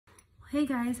Hey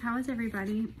guys, how is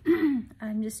everybody?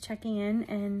 I'm just checking in,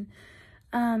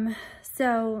 and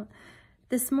so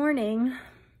this morning,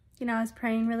 I was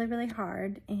praying really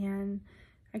hard, and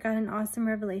I got an awesome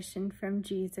revelation from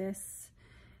Jesus.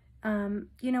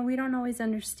 We don't always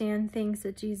understand things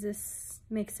that Jesus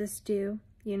makes us do,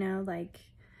 like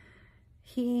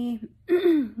he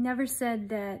never said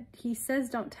that. He says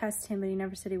don't test him, but he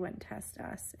never said he wouldn't test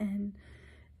us. And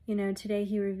today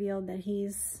he revealed that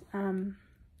he's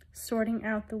sorting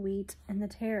out the wheat and the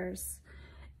tares.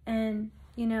 And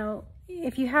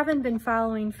if you haven't been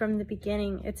following from the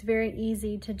beginning, it's very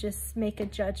easy to just make a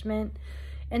judgment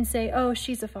and say, oh,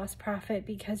 she's a false prophet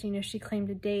because she claimed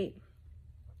a date,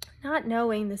 not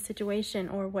knowing the situation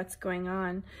or what's going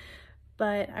on.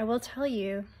 But I will tell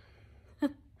you,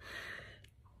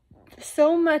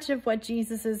 so much of what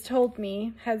Jesus has told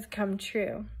me has come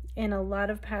true in a lot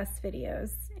of past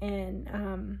videos.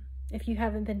 And if you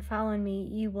haven't been following me,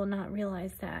 you will not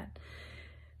realize that.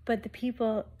 But the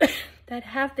people that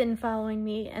have been following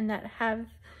me and that have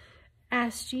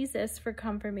asked Jesus for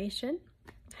confirmation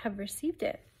have received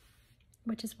it,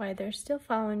 which is why they're still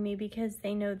following me, because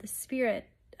they know the Spirit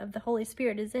of the Holy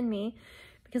Spirit is in me,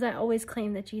 because I always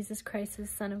claim that Jesus Christ is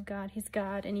the Son of God. He's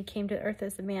God, and he came to earth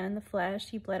as a man in the flesh.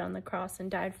 He bled on the cross and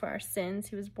died for our sins.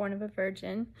 He was born of a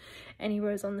virgin, and he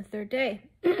rose on the third day.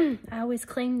 I always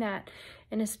claim that,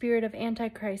 and a spirit of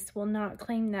Antichrist will not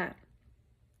claim that.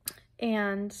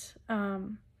 And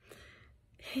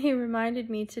he reminded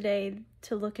me today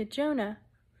to look at Jonah.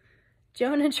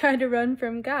 Jonah tried to run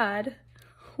from God.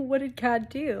 What did God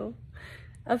do?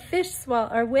 A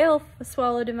whale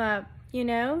swallowed him up,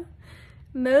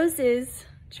 Moses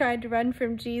tried to run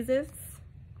from Jesus.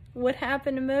 What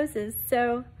happened to Moses?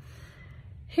 So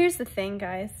here's the thing,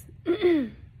 guys.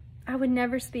 I would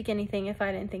never speak anything if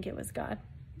I didn't think it was God.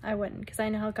 I wouldn't, because I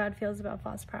know how God feels about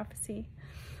false prophecy.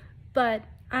 But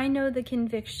I know the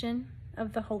conviction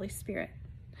of the Holy Spirit.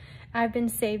 I've been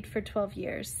saved for 12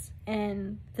 years,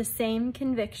 and the same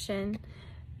conviction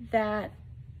that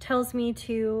tells me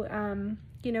to,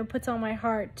 puts on my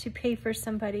heart to pay for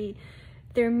somebody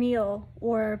their meal,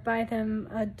 or buy them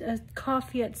a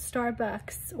coffee at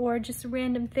Starbucks, or just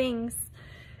random things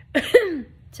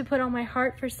to put on my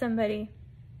heart for somebody,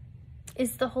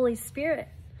 is the Holy Spirit.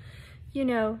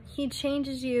 He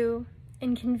changes you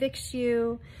and convicts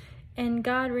you, and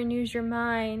God renews your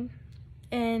mind,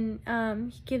 and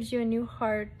he gives you a new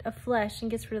heart of flesh and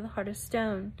gets rid of the heart of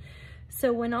stone.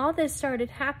 So when all this started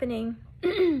happening,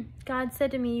 God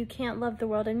said to me, you can't love the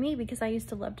world and me, because I used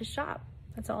to love to shop.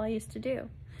 That's all I used to do.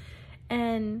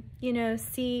 And,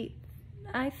 see,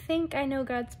 I think I know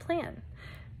God's plan.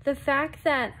 The fact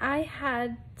that I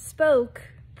had spoke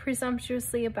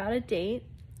presumptuously about a date,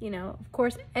 of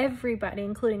course, everybody,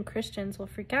 including Christians, will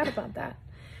freak out about that.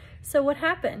 So what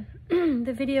happened?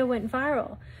 The video went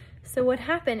viral. So what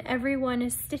happened? Everyone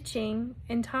is stitching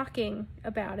and talking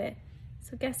about it.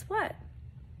 So guess what?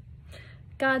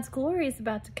 God's glory is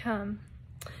about to come,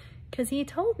 because he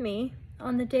told me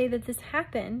on the day that this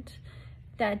happened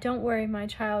that, don't worry, my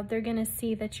child, they're going to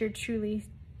see that you're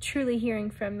truly hearing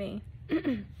from me.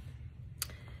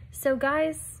 So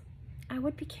guys, I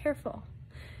would be careful,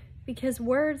 because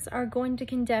words are going to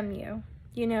condemn you.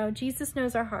 Jesus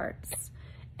knows our hearts,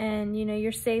 and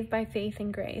you're saved by faith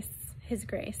and grace, his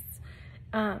grace.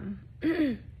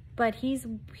 But he's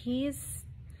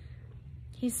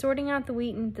sorting out the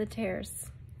wheat and the tares,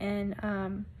 and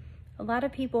a lot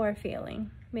of people are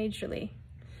failing majorly,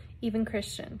 even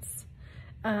Christians.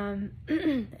 And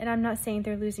I'm not saying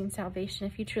they're losing salvation.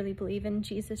 If you truly believe in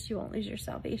Jesus, you won't lose your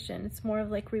salvation. It's more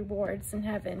of like rewards in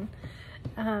heaven.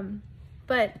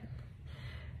 But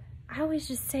I always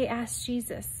just say, ask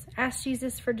Jesus. Ask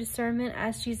Jesus for discernment.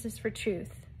 Ask Jesus for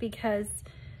truth, because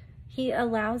he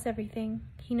allows everything.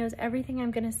 He knows everything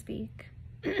I'm going to speak.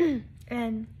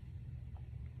 And,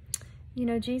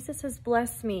 Jesus has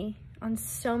blessed me on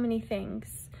so many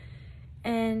things.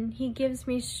 And he gives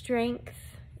me strength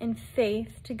and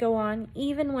faith to go on,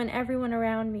 even when everyone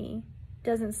around me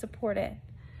doesn't support it.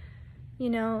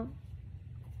 I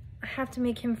have to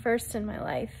make him first in my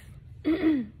life,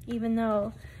 even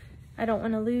though I don't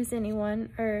want to lose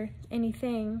anyone or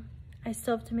anything. I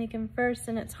still have to make him first,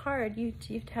 and it's hard. You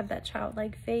have to have that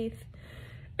childlike faith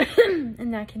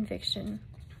and that conviction.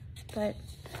 But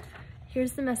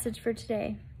here's the message for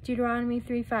today. Deuteronomy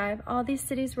 3:5. All these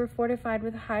cities were fortified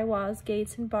with high walls,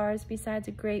 gates, and bars, besides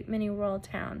a great many royal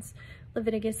towns.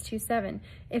 Leviticus 2:7.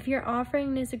 If your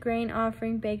offering is a grain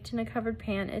offering baked in a covered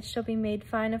pan, it shall be made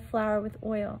fine of flour with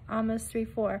oil. Amos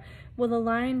 3:4. Will the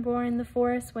lion roar in the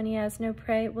forest when he has no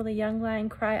prey? Will the young lion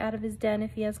cry out of his den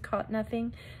if he has caught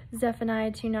nothing?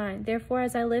 Zephaniah 2:9. Therefore,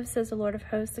 as I live, says the Lord of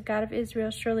hosts, the God of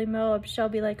Israel, surely Moab shall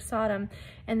be like Sodom,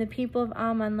 and the people of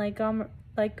Ammon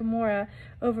like Gomorrah,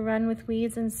 overrun with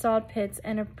weeds and salt pits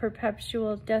and a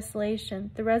perpetual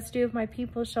desolation. The residue of my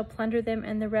people shall plunder them,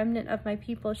 and the remnant of my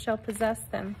people shall possess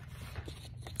them.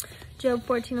 Job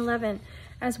 14:11.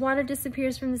 As water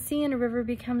disappears from the sea and a river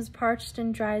becomes parched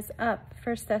and dries up.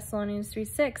 1 Thessalonians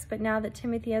 3:6. But now that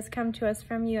Timothy has come to us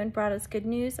from you and brought us good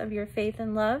news of your faith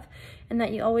and love, and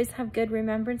that you always have good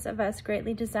remembrance of us,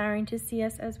 greatly desiring to see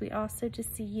us as we also to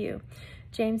see you.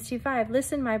 James 2:5.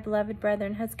 Listen, my beloved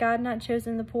brethren, has God not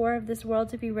chosen the poor of this world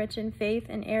to be rich in faith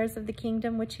and heirs of the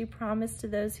kingdom which he promised to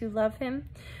those who love him?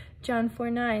 John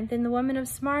 4:9. Then the woman of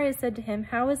Samaria said to him,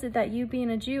 How is it that you,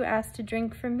 being a Jew, ask to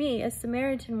drink from me, a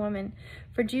Samaritan woman?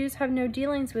 For Jews have no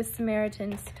dealings with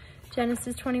Samaritans.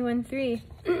 Genesis 21:3.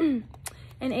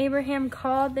 And Abraham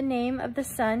called the name of the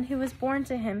son who was born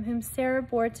to him, whom Sarah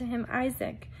bore to him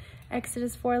Isaac.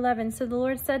 Exodus 4:11. So the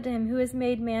Lord said to him, Who has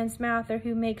made man's mouth, or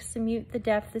who makes the mute, the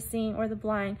deaf, the seeing, or the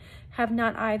blind? Have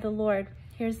not I the Lord?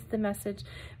 Here's the message.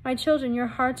 My children, your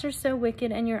hearts are so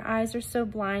wicked and your eyes are so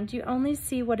blind. You only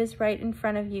see what is right in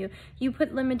front of you. You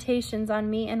put limitations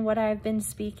on me and what I have been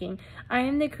speaking. I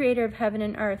am the creator of heaven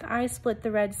and earth. I split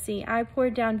the Red Sea. I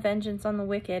poured down vengeance on the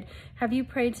wicked. Have you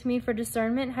prayed to me for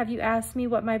discernment? Have you asked me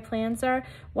what my plans are?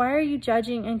 Why are you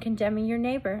judging and condemning your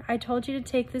neighbor? I told you to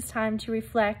take this time to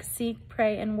reflect, seek,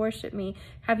 pray, and worship me.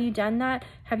 Have you done that?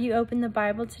 Have you opened the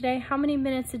Bible today? How many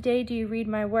minutes a day do you read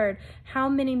my word? How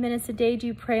many minutes a day do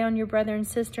you pray on your brother and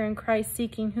sister in Christ,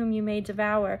 seeking whom you may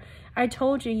devour? I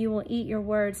told you, you will eat your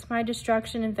words. My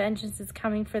destruction and vengeance is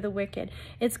coming for the wicked.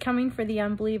 It's coming for the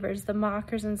unbelievers, the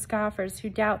mockers and scoffers who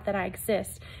doubt that I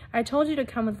exist. I told you to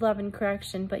come with love and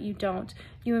correction, but you don't.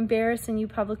 You embarrass and you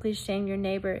publicly shame your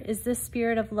neighbor. Is this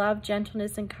spirit of love,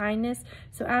 gentleness, and kindness?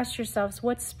 So ask yourselves,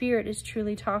 what spirit is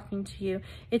truly talking to you?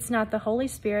 It's not the Holy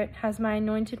Spirit. Has my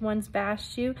anointed ones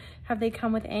bashed you? Have they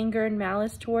come with anger and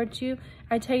malice towards you?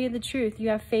 I tell you the truth, you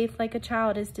have faith like a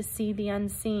child is to see the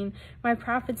unseen. My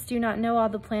prophets do not know all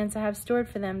the plans I have stored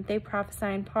for them. They prophesy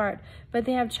in part, but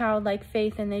they have childlike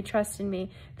faith and they trust in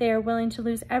me. They are willing to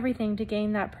lose everything to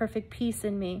gain that perfect peace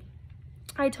in me.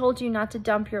 I told you not to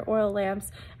dump your oil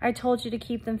lamps. I told you to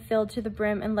keep them filled to the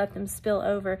brim and let them spill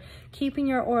over. Keeping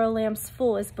your oil lamps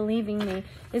full is believing me,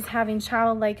 is having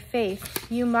childlike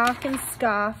faith. You mock and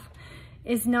scoff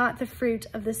is not the fruit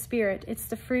of the Spirit. It's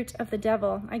the fruit of the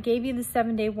devil. I gave you the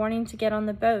 7-day warning to get on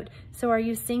the boat. So are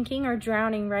you sinking or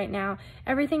drowning right now?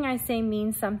 Everything I say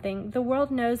means something. The world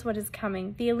knows what is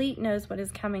coming. The elite knows what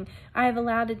is coming. I have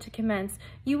allowed it to commence.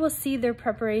 You will see their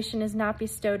preparation is not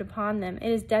bestowed upon them.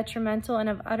 It is detrimental and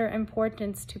of utter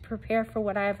importance to prepare for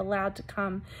what I have allowed to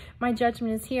come. My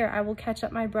judgment is here. I will catch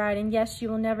up my bride, and yes, you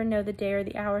will never know the day or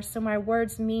the hour, so my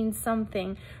words mean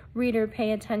something. Reader,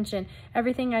 pay attention.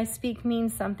 Everything I speak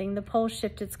means something. The pole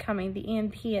shift, it's coming. The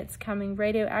EMP, it's coming.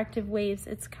 Radioactive waves,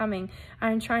 it's coming.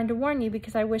 I am trying to warn you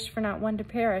because I wish for not one to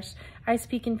perish. I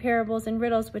speak in parables and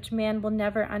riddles which man will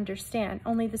never understand.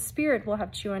 Only the Spirit will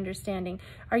have true understanding.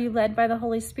 Are you led by the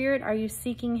Holy Spirit? Are you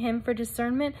seeking him for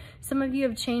discernment? Some of you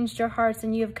have changed your hearts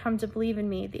and you have come to believe in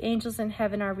me. The angels in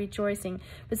heaven are rejoicing.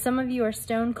 But some of you are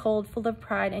stone cold, full of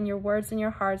pride, and your words and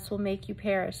your hearts will make you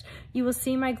perish. You will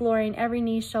see my glory, and every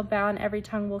knee shall bow and every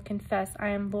tongue will confess I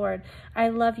am Lord. I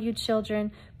love you,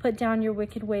 children. Put down your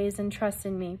wicked ways and trust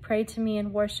in me. Pray to me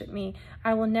and worship me.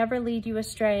 I will never lead you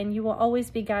astray, and you will always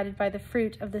be guided by the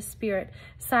fruit of the Spirit.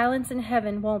 Silence in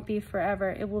heaven won't be forever.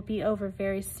 It will be over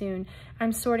very soon.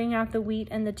 I'm sorting out the wheat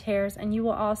and the tares, and you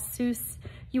will all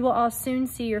soon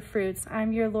see your fruits. I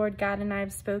am your Lord God, and I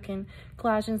have spoken.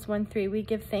 Colossians 1:3. We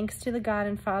give thanks to the God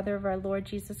and Father of our Lord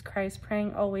Jesus Christ,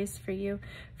 praying always for you.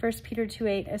 1 Peter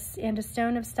 2:8. And a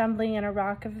stone of stumbling and a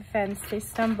rock of offense. They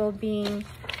stumble, being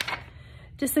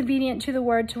disobedient to the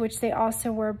word to which they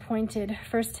also were appointed.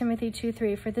 1 Timothy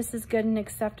 2:3. For this is good and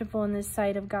acceptable in the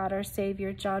sight of God our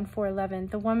Savior. John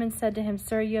 4:11. The woman said to him,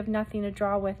 Sir, you have nothing to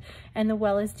draw with, and the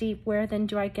well is deep. Where then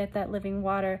do I get that living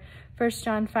water? 1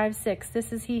 John 5:6.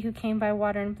 This is he who came by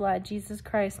water and blood, Jesus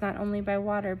Christ, not only by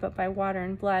water, but by water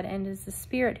and blood, and is the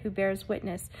Spirit who bears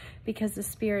witness, because the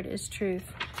Spirit is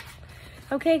truth.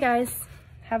 Okay, guys,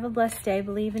 have a blessed day.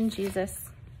 Believe in Jesus.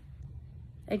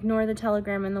 Ignore the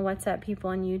Telegram and the WhatsApp people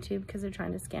on YouTube because they're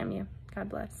trying to scam you. God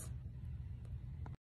bless.